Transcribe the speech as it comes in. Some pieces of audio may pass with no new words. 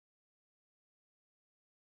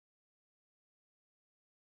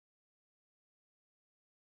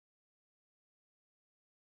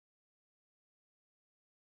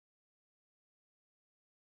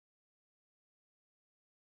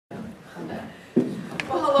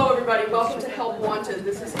everybody. Welcome to Help Wanted.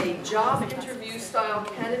 This is a job interview style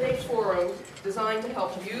candidate forum designed to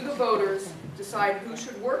help you, the voters, decide who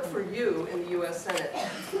should work for you in the U.S. Senate.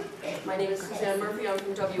 My name is Suzanne Murphy. I'm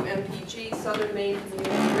from WMPG, Southern Maine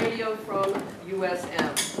Community Radio from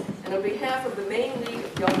USM. And on behalf of the Maine League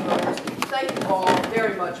of Young Voters, thank you all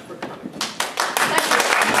very much for coming. Thank you.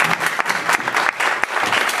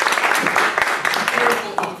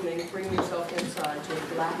 Beautiful evening. Bring yourself inside to a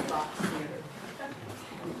black box theater.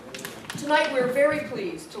 Tonight we're very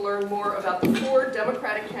pleased to learn more about the 4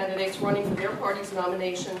 Democratic candidates running for their party's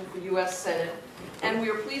nomination for U.S. Senate, and we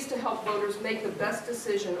are pleased to help voters make the best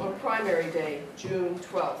decision on primary day, June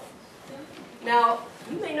 12th. Now,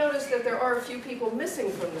 you may notice that there are a few people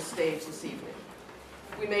missing from the stage this evening.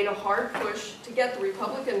 We made a hard push to get the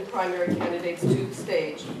Republican primary candidates to the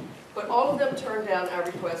stage, but all of them turned down our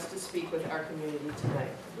request to speak with our community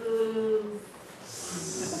tonight. Boo.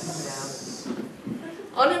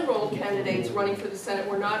 Unenrolled candidates running for the Senate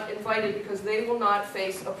were not invited because they will not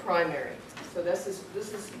face a primary. So this is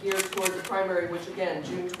geared toward the primary, which again,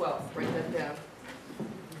 June 12th. Write that down.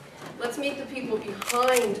 Let's meet the people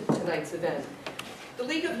behind tonight's event. The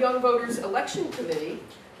League of Young Voters Election Committee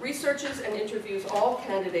researches and interviews all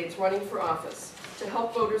candidates running for office to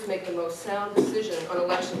help voters make the most sound decision on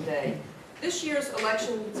Election Day. This year's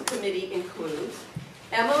Elections Committee includes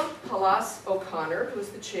Emma Halas O'Connor, who is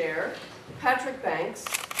the chair, Patrick Banks,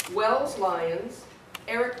 Wells Lyons,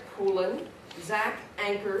 Eric Poulin, Zach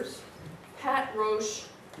Ankers, Pat Roche,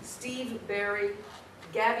 Steve Barry,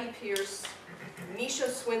 Gabby Pierce, Nisha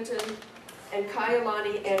Swinton, and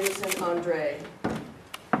Kyalani Anderson-Andre.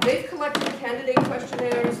 They've collected candidate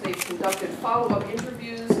questionnaires, they've conducted follow-up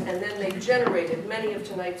interviews, and then they've generated many of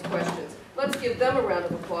tonight's questions. Let's give them a round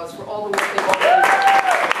of applause for all the work they've already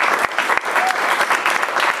done.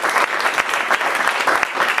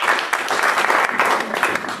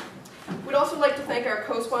 We'd also like to thank our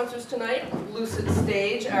co-sponsors tonight, Lucid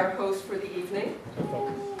Stage, our host for the evening,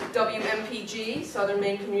 WMPG, Southern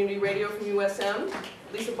Maine Community Radio from USM.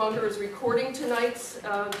 Lisa Bunker is recording tonight's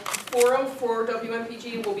forum for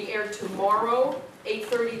WMPG. It will be aired tomorrow,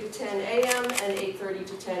 8:30 to 10 a.m. and 8:30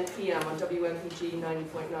 to 10 p.m. on WMPG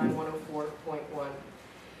 90.9, 104.1.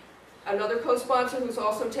 Another co-sponsor who's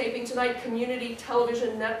also taping tonight, Community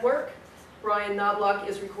Television Network. Brian Knobloch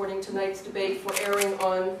is recording tonight's debate for airing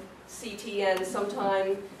on CTN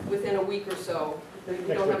sometime within a week or so. We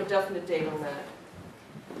don't have a definite date on that.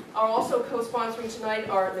 Our also co-sponsoring tonight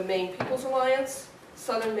are the Maine People's Alliance,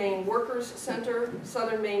 Southern Maine Workers Center,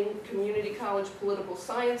 Southern Maine Community College Political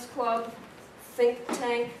Science Club, Think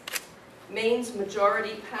Tank, Maine's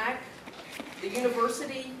Majority PAC, the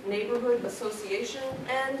University Neighborhood Association,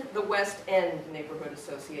 and the West End Neighborhood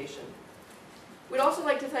Association. We'd also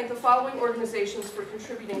like to thank the following organizations for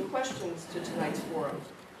contributing questions to tonight's forum: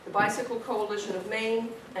 the Bicycle Coalition of Maine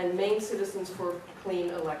and Maine Citizens for Clean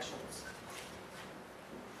Elections.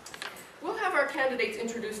 We'll have our candidates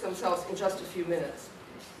introduce themselves in just a few minutes.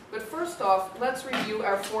 But first off, let's review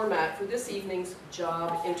our format for this evening's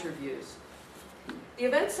job interviews. The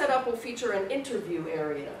event setup will feature an interview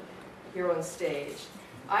area here on stage.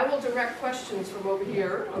 I will direct questions from over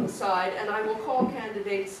here on the side, and I will call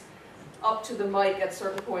candidates up to the mic at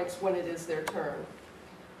certain points when it is their turn.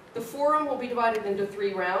 The forum will be divided into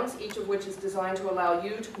 3 rounds, each of which is designed to allow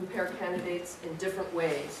you to compare candidates in different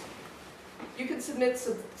ways. You can submit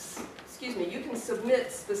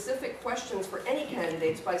specific questions for any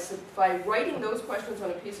candidates by writing those questions on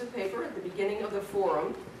a piece of paper at the beginning of the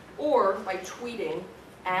forum, or by tweeting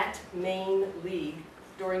 @MaineLeague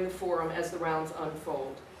during the forum as the rounds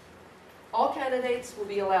unfold. All candidates will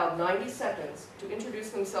be allowed 90 seconds to introduce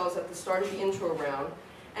themselves at the start of the intro round,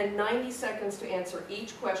 and 90 seconds to answer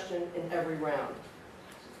each question in every round.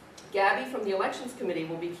 Gabby from the Elections Committee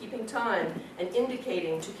will be keeping time and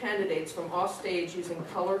indicating to candidates from off stage using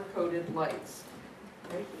color-coded lights.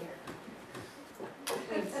 Right here.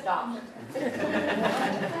 Please stop.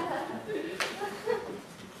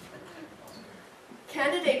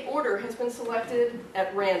 Candidate order has been selected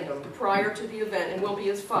at random prior to the event and will be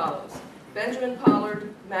as follows: Benjamin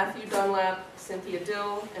Pollard, Matthew Dunlap, Cynthia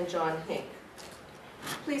Dill, and John Hink.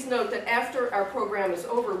 Please note that after our program is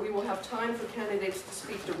over, we will have time for candidates to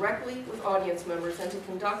speak directly with audience members and to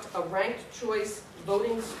conduct a ranked choice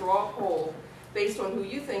voting straw poll based on who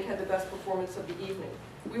you think had the best performance of the evening.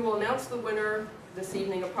 We will announce the winner this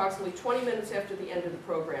evening approximately 20 minutes after the end of the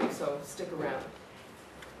program, so stick around.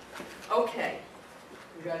 Okay,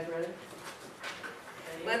 you guys ready?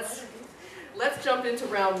 Let's jump into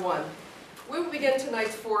round 1. We will begin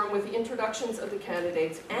tonight's forum with the introductions of the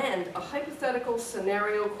candidates and a hypothetical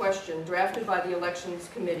scenario question drafted by the Elections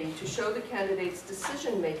Committee to show the candidates'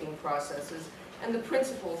 decision-making processes and the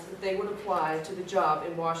principles that they would apply to the job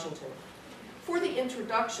in Washington. For the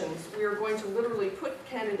introductions, we are going to literally put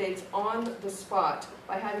candidates on the spot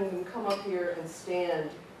by having them come up here and stand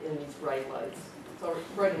in these bright lights. It's already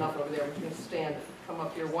bright enough over there, but you can stand, come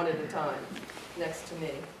up here one at a time next to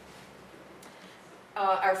me.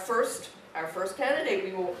 Our first candidate,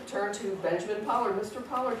 we will turn to Benjamin Pollard. Mr.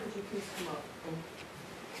 Pollard, could you please come up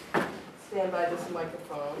and stand by this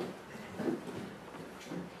microphone?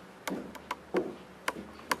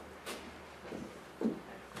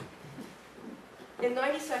 In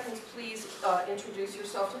 90 seconds, please introduce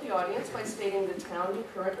yourself to the audience by stating the town you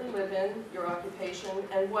currently live in, your occupation,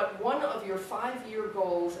 and what one of your 5-year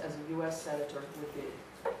goals as a U.S. Senator would be.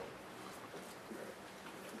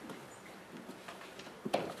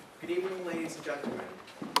 Good evening, ladies and gentlemen.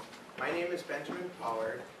 My name is Benjamin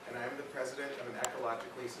Pollard, and I am the president of an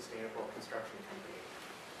ecologically sustainable construction company.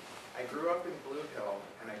 I grew up in Blue Hill,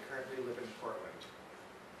 and I currently live in Portland.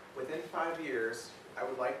 Within 5 years, I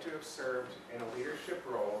would like to have served in a leadership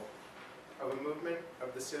role of a movement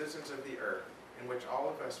of the citizens of the earth, in which all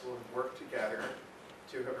of us will have worked together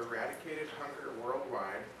to have eradicated hunger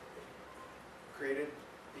worldwide, created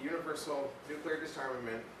the universal nuclear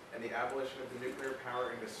disarmament and the abolition of the nuclear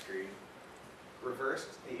power industry,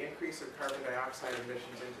 reversed the increase of carbon dioxide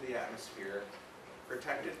emissions into the atmosphere,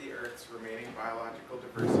 protected the Earth's remaining biological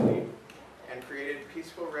diversity, and created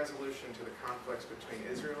peaceful resolution to the conflicts between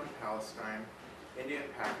Israel and Palestine, India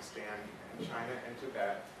and Pakistan, and China and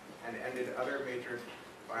Tibet, and ended other major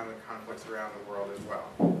violent conflicts around the world as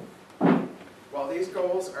well. While these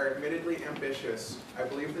goals are admittedly ambitious, I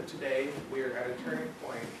believe that today we are at a turning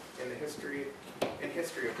point in history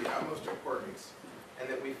of the utmost importance, and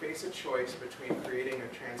that we face a choice between creating a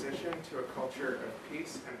transition to a culture of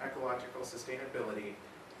peace and ecological sustainability,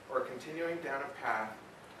 or continuing down a path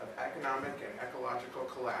of economic and ecological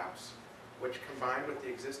collapse, which, combined with the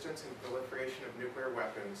existence and proliferation of nuclear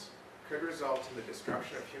weapons, could result in the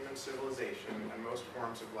destruction of human civilization and most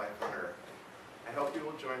forms of life on Earth. I hope you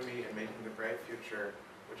will join me in making the bright future,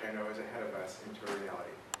 which I know is ahead of us, into a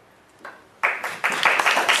reality.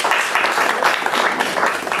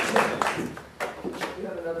 You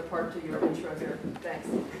have another part to your intro here. Thanks.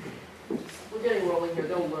 We're getting rolling here.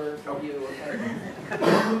 They'll learn from you, okay?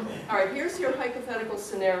 All right, here's your hypothetical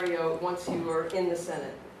scenario once you are in the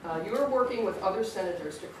Senate. You are working with other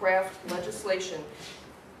senators to craft legislation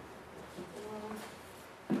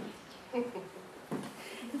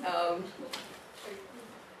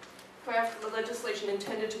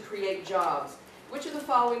intended to create jobs. Which of the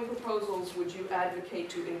following proposals would you advocate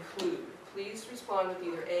to include? Please respond with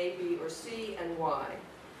either A, B, or C, and why.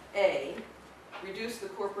 A, reduce the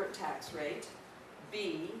corporate tax rate.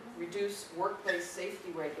 B, reduce workplace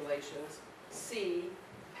safety regulations. C,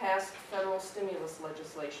 pass federal stimulus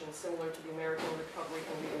legislation similar to the American Recovery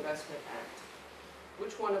and Reinvestment Act.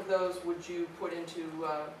 Which one of those would you put into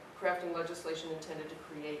crafting legislation intended to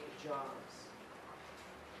create jobs?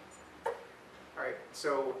 All right,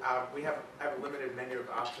 so I have a limited menu of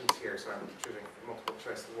options here, so I'm choosing multiple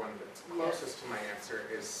choice. The one that's closest to my answer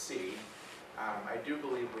is C. I do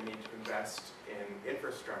believe we need to invest in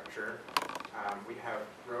infrastructure. We have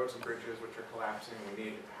roads and bridges which are collapsing. We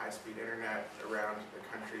need high-speed internet around the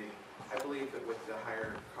country. I believe that with the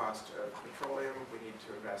higher cost of petroleum, we need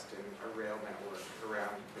to invest in a rail network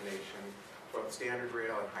around the nation, both standard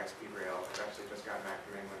rail and high-speed rail. I've actually just gotten back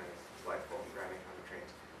from England, and it's delightful driving on the trains.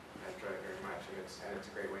 I enjoy it very much, and it's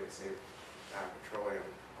a great way to save petroleum,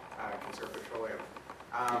 conserve petroleum.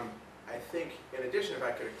 I think, in addition, if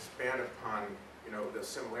I could expand upon the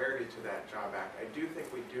similarity to that Job Act, I do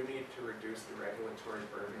think we do need to reduce the regulatory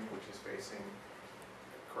burden which is facing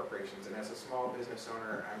corporations. And as a small business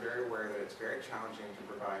owner, I'm very aware that it's very challenging to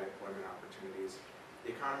provide employment opportunities.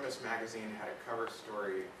 The Economist magazine had a cover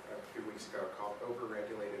story a few weeks ago called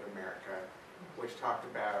Overregulated America, which talked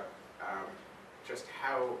about just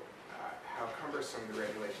how cumbersome the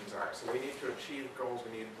regulations are. So we need to achieve goals.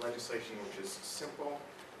 We need legislation which is simple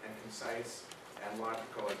and concise and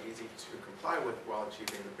logical and easy to comply with while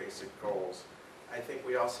achieving the basic goals. I think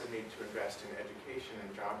we also need to invest in education and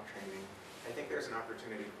job training. I think there's an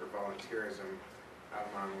opportunity for volunteerism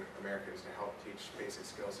among Americans to help teach basic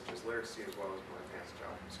skills such as literacy as well as more advanced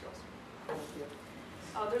job skills. Thank you.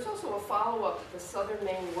 There's also a follow-up the Southern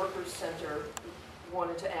Maine Workers Center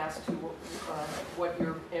wanted to ask to what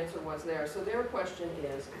your answer was there. So their question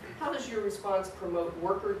is, how does your response promote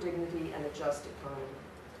worker dignity and a just economy?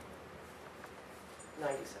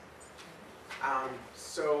 90 seconds.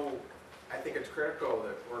 So I think it's critical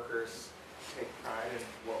that workers take pride in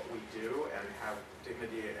what we do and have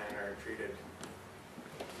dignity and are treated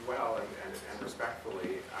well and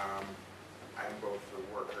respectfully. I'm both the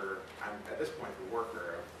worker, I'm at this point the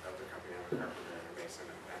worker of the company. I'm a carpenter and a mason.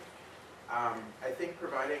 I think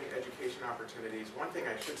providing education opportunities, one thing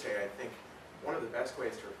I should say, I think one of the best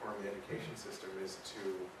ways to reform the education system is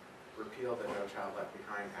to repeal the No Child Left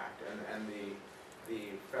Behind Act, and the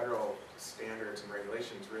federal standards and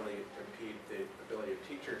regulations really impede the ability of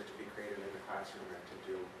teachers to be creative in the classroom and to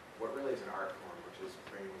do what really is an art form, which is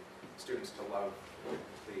bringing students to love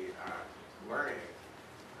the learning,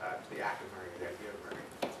 the act of learning, the idea of learning.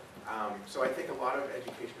 So I think a lot of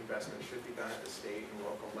education investment should be done at the state and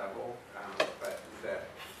local level, but that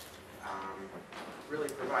really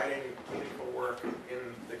providing meaningful work in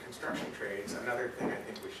the construction trades. Another thing I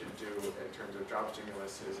think we should do in terms of job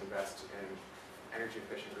stimulus is invest in energy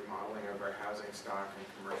efficient remodeling of our housing stock and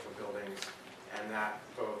commercial buildings, and that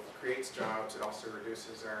both creates jobs, it also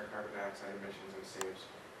reduces our carbon dioxide emissions and saves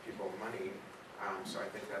people money. So I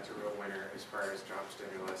think that's a real winner as far as job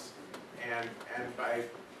stimulus. And by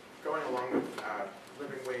going along with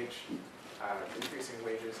living wage, increasing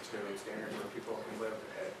wages to standards where people can live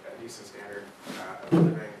at a decent standard of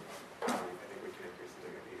living, I think we can increase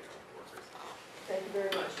the dignity of workers. Thank you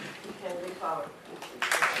very much. Candidate Power.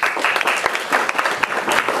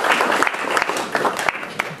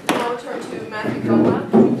 Now we'll turn to Matthew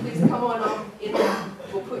Dunlap. Could you please come on up in?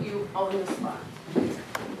 We'll put you on the spot.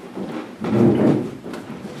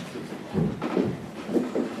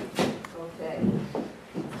 Okay.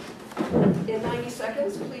 In 90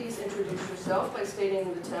 seconds, please introduce yourself by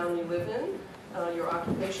stating the town you live in, your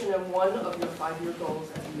occupation, and one of your 5-year goals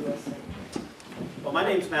at the USA. Well, my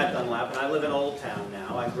name's Matt Dunlap, and I live in Old Town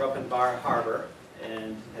now. I grew up in Bar Harbor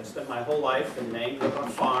and have spent my whole life in Maine, grew up on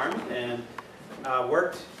a farm, and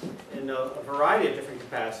worked in a variety of different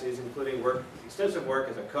capacities, including extensive work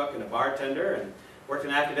as a cook and a bartender, and worked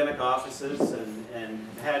in academic offices, and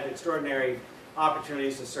had extraordinary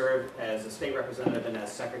opportunities to serve as a state representative and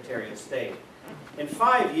as Secretary of State. In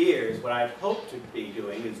 5 years, what I've hoped to be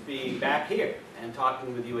doing is be back here and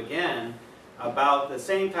talking with you again about the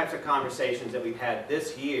same types of conversations that we've had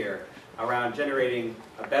this year around generating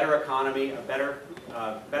a better economy, a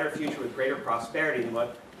better future with greater prosperity than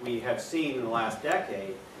what we have seen in the last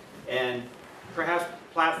decade, and perhaps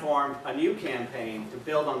platform a new campaign to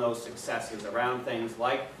build on those successes around things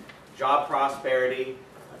like job prosperity,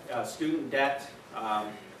 student debt,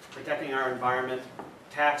 protecting our environment,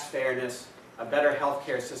 tax fairness, a better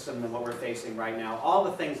healthcare system than what we're facing right now. All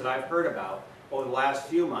the things that I've heard about over the last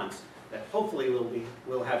few months that hopefully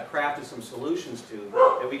we'll have crafted some solutions to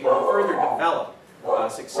that we can further develop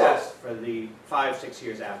success for the 5-6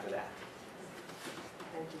 years after that.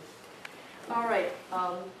 Thank you. All right,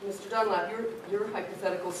 Mr. Dunlap, your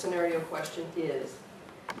hypothetical scenario question is,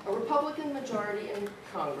 a Republican majority in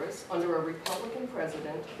Congress under a Republican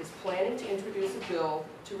president is planning to introduce a bill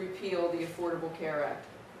to repeal the Affordable Care Act.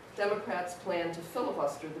 Democrats plan to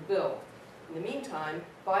filibuster the bill. In the meantime,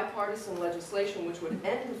 bipartisan legislation which would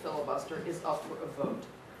end the filibuster is up for a vote.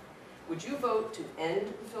 Would you vote to end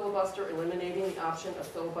the filibuster, eliminating the option of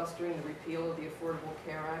filibustering the repeal of the Affordable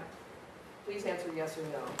Care Act? Please answer yes or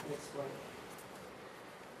no and explain.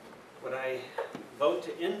 Would I vote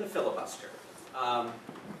to end the filibuster?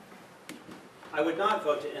 I would not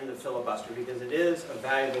vote to end the filibuster because it is a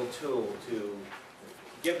valuable tool to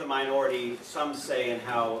give the minority some say in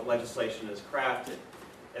how legislation is crafted.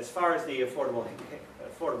 As far as the Affordable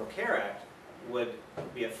Care Act would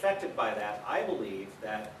be affected by that, I believe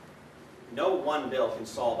that no one bill can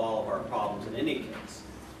solve all of our problems in any case.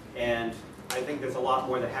 And I think there's a lot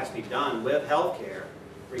more that has to be done with health care,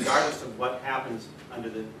 regardless of what happens under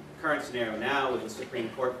the current scenario now with the Supreme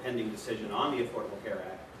Court pending decision on the Affordable Care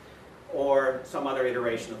Act, or some other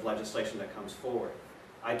iteration of legislation that comes forward.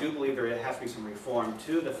 I do believe there has to be some reform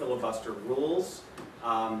to the filibuster rules,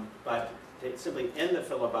 but to simply end the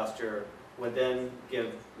filibuster would then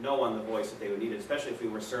give no one the voice that they would need, especially if we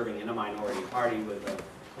were serving in a minority party with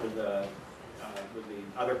the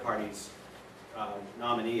other party's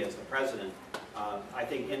nominee as the president. I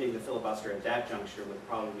think ending the filibuster at that juncture would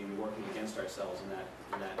probably be working against ourselves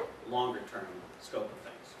in that longer-term scope of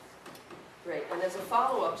things. Great, and as a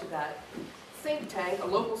follow-up to that, Think Tank, a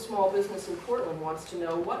local small business in Portland, wants to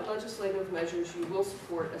know what legislative measures you will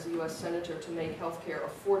support as a U.S. Senator to make health care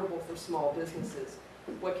affordable for small businesses.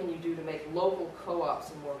 What can you do to make local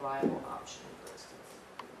co-ops a more viable option, for instance?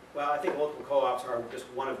 Well, I think local co-ops are just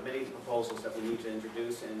one of many proposals that we need to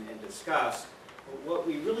introduce and discuss. But what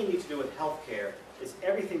we really need to do with health care is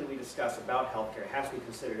everything that we discuss about health care has to be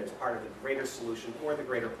considered as part of the greater solution or the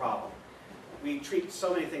greater problem. we treat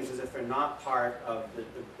so many things as if they're not part of the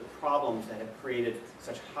problems that have created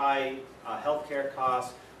such high healthcare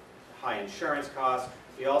costs, high insurance costs.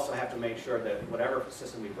 We also have to make sure that whatever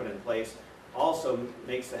system we put in place also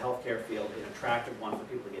makes the healthcare field an attractive one for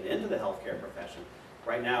people to get into the healthcare profession.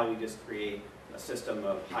 Right now, we just create a system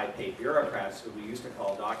of high-paid bureaucrats who we used to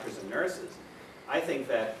call doctors and nurses. I think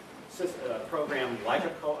that a program like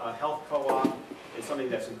a health co-op is something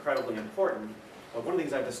that's incredibly important. But one of the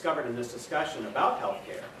things I've discovered in this discussion about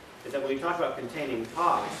healthcare is that when we talk about containing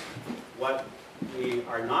costs, what we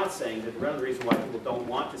are not saying is that one of the reasons why people don't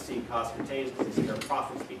want to see costs contained is because they see their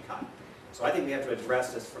profits be cut. So I think we have to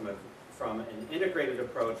address this from an integrated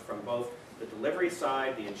approach from both the delivery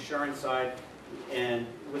side, the insurance side, and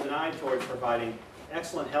with an eye towards providing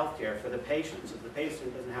excellent health care for the patient, so the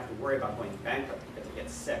patient doesn't have to worry about going bankrupt because he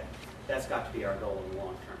gets sick. That's got to be our goal in the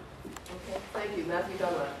long term. Okay, thank you. Matthew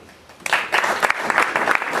Dunlap.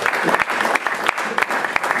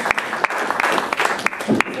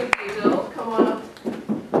 Cynthia Dill, come on up.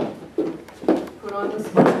 Put on the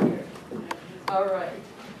spot here. All right.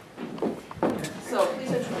 So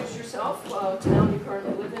please introduce yourself, town you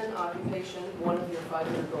currently live in, occupation, one of your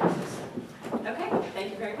 5-year goals. Okay,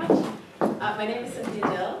 thank you very much. My name is Cynthia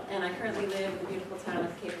Dill, and I currently live in the beautiful town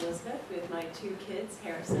of Cape Elizabeth with my 2 kids,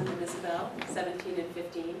 Harrison and Isabel, 17 and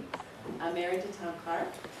 15. I'm married to Tom Clark.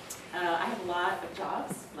 I have a lot of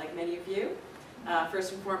jobs, like many of you.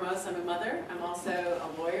 First and foremost, I'm a mother. I'm also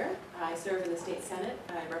a lawyer. I serve in the state senate.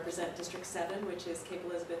 I represent District 7, which is Cape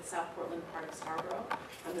Elizabeth, South Portland, part of Scarborough.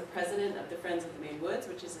 I'm the president of the Friends of the Maine Woods,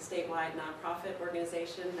 which is a statewide nonprofit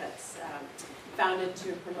organization that's founded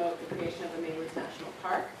to promote the creation of the Maine Woods National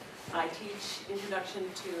Park. I teach Introduction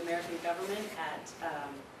to American Government at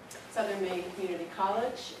Southern Maine Community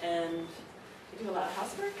College, and I do a lot of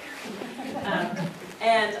housework.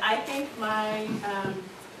 And I think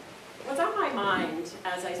what's on my mind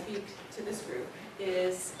as I speak to this group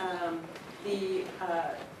is the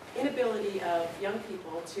inability of young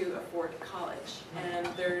people to afford college. And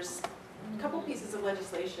there's a couple pieces of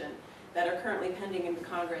legislation that are currently pending in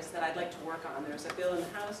Congress that I'd like to work on. There's a bill in the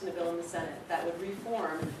House and a bill in the Senate that would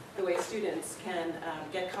reform the way students can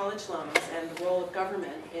get college loans and the role of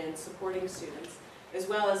government in supporting students, as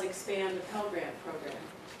well as expand the Pell Grant program.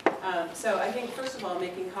 So I think, first of all,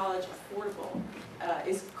 making college affordable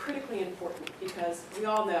is critically important, because we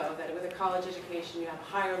all know that with a college education you have a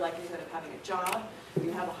higher likelihood of having a job,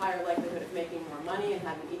 you have a higher likelihood of making more money and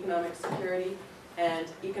having economic security, and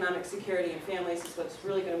economic security in families is what's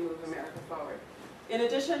really going to move America forward. In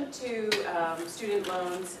addition to student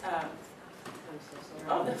loans, I'm so sorry.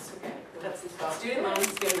 oh, that's okay. That's the stuff. Student loans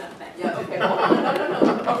is good enough, thanks. Yeah, okay, hold on.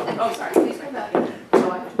 No. Oh, sorry. Please come back in.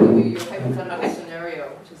 So I have to give you your hypothetical scenario,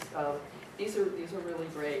 which is, these are really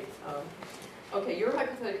great. Okay, your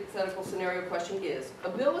hypothetical scenario question is, a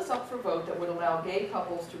bill is up for vote that would allow gay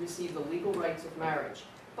couples to receive the legal rights of marriage.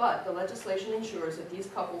 But the legislation ensures that these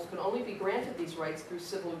couples can only be granted these rights through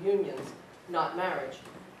civil unions, not marriage.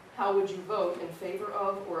 How would you vote in favor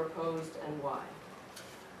of or opposed, and why?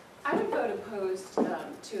 I would vote opposed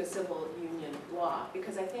to a civil union law,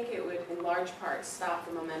 because I think it would in large part stop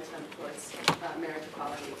the momentum towards marriage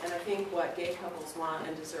equality. And I think what gay couples want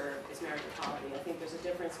and deserve is marriage equality. I think there's a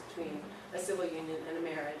difference between a civil union and a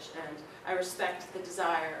marriage, and I respect the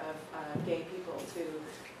desire of gay people to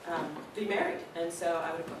be married, and so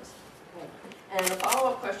I would oppose. And a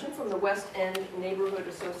follow-up question from the West End Neighborhood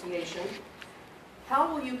Association. How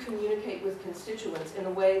will you communicate with constituents in a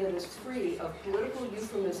way that is free of political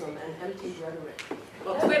euphemism and empty rhetoric?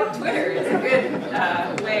 Well, Twitter is a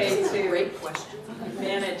good way to Great question.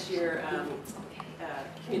 manage your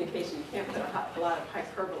communication. You can't put a lot of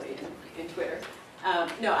hyperbole in Twitter.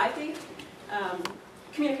 No, I think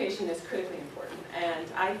communication is critically important, and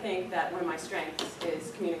I think that one of my strengths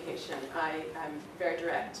is communication. I'm very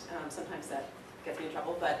direct. Sometimes that gets me in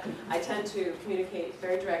trouble, but I tend to communicate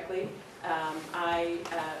very directly.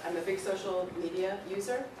 I'm a big social media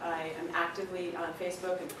user. I am actively on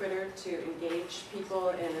Facebook and Twitter to engage people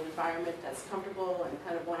in an environment that's comfortable and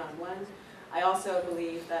kind of one-on-one. I also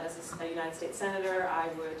believe that as a United States Senator, I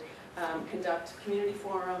would conduct community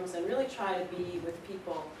forums and really try to be with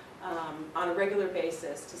people on a regular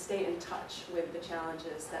basis to stay in touch with the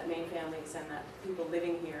challenges that Maine families and that people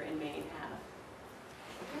living here in Maine have.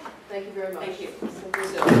 Okay. Thank you very much. Thank you.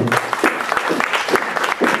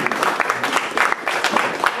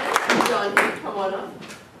 John, can you come on up?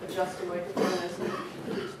 Adjust the microphone nicely.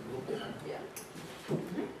 Yeah.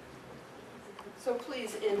 So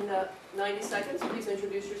please, in 90 seconds, please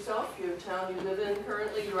introduce yourself, your town you live in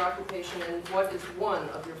currently, your occupation, and what is one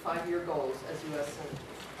of your 5-year goals as U.S. Senator.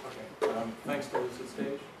 Okay. Thanks to Lucid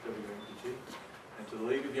Stage, WMPG, and to the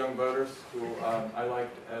League of Young Voters, who I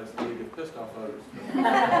liked as the League of Pissed Off Voters.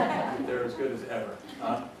 They're as good as ever.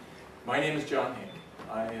 My name is John Hink.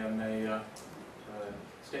 I am a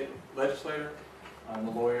state legislator. I'm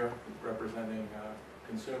a lawyer representing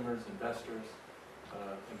consumers, investors,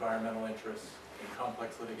 environmental interests in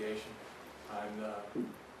complex litigation. I'm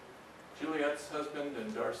Juliet's husband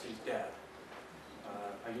and Darcy's dad.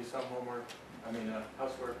 I do some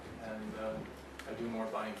housework, and I do more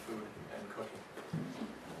buying food and cooking.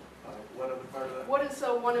 What other part of that? What is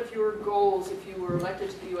one of your goals if you were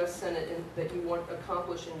elected to the U.S. Senate and that you want to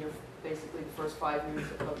accomplish in your basically the first 5 years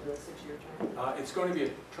of the 6-year term? It's going to be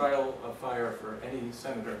a trial of fire for any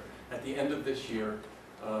senator. At the end of this year,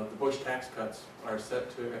 the Bush tax cuts are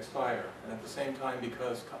set to expire. And at the same time,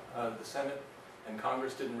 because the Senate and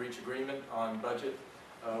Congress didn't reach agreement on budget,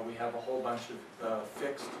 we have a whole bunch of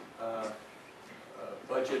fixed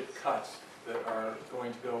budget cuts that are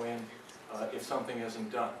going to go in if something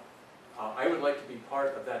isn't done. I would like to be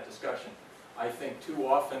part of that discussion. I think too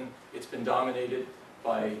often it's been dominated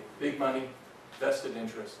by big money, vested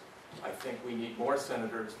interests. I think we need more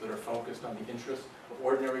senators that are focused on the interests of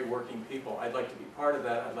ordinary working people. I'd like to be part of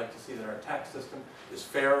that. I'd like to see that our tax system is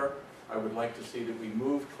fairer. I would like to see that we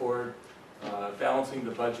move toward balancing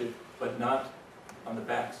the budget, but not on the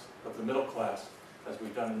backs of the middle class, as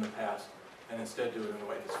we've done in the past, and instead do it in a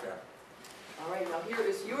way that's fair. All right, now here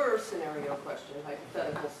is your scenario question,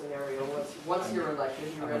 hypothetical scenario. Once you're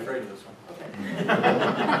elected, you ready? I'm afraid of this one. Okay.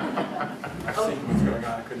 I've seen what's going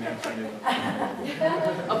on. I couldn't answer anything.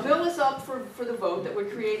 A bill is up for the vote that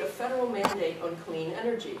would create a federal mandate on clean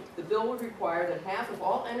energy. The bill would require that half of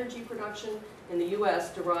all energy production in the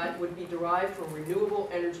U.S. would be derived from renewable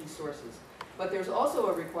energy sources. But there's also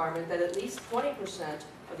a requirement that at least 20%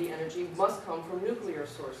 of the energy must come from nuclear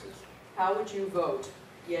sources. How would you vote?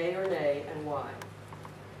 Yay or nay, and why?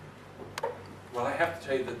 Well, I have to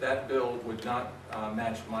tell you that that bill would not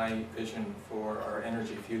match my vision for our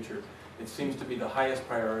energy future. It seems to be the highest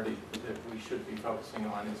priority that we should be focusing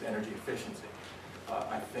on is energy efficiency.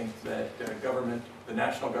 I think that the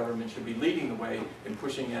national government should be leading the way in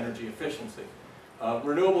pushing energy efficiency.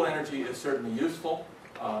 Renewable energy is certainly useful.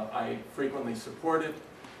 I frequently support it.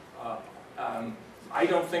 I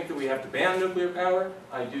don't think that we have to ban nuclear power.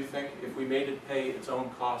 I do think if we made it pay its own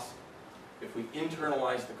costs, if we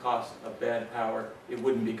internalized the cost of bad power, it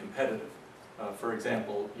wouldn't be competitive. For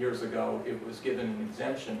example, years ago, it was given an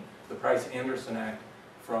exemption, the Price-Anderson Act,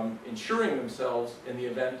 from insuring themselves in the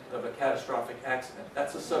event of a catastrophic accident.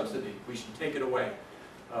 That's a subsidy. We should take it away.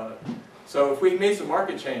 So if we made some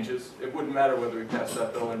market changes, it wouldn't matter whether we passed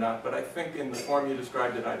that bill or not, but I think in the form you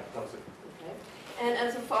described it, I'd oppose it. Okay. And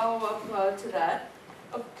as a follow-up to that,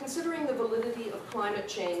 considering the validity of climate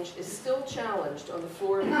change is still challenged on the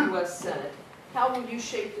floor of the U.S. Senate, how will you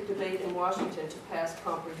shape the debate in Washington to pass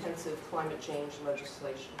comprehensive climate change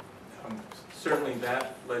legislation? Certainly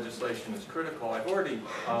that legislation is critical. I've already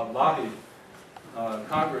lobbied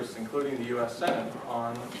Congress, including the U.S. Senate,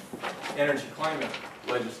 on energy climate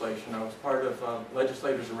legislation. I was part of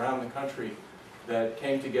legislators around the country that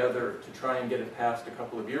came together to try and get it passed a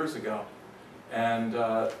couple of years ago. And,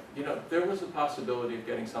 you know, there was a possibility of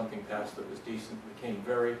getting something passed that was decent. We came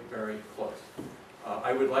very, very close.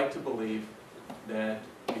 I would like to believe that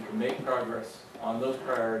you can make progress on those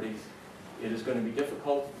priorities. It is going to be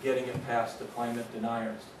difficult getting it past the climate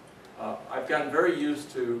deniers. I've gotten very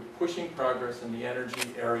used to pushing progress in the energy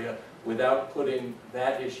area without putting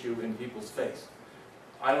that issue in people's face.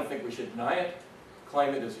 I don't think we should deny it.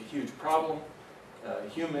 Climate is a huge problem.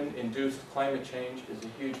 Human-induced climate change is a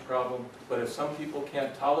huge problem, but if some people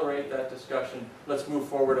can't tolerate that discussion, let's move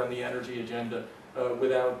forward on the energy agenda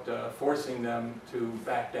without forcing them to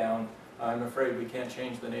back down. I'm afraid we can't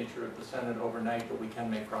change the nature of the Senate overnight, but we can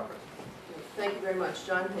make progress. Thank you very much.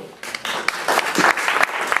 John Hink.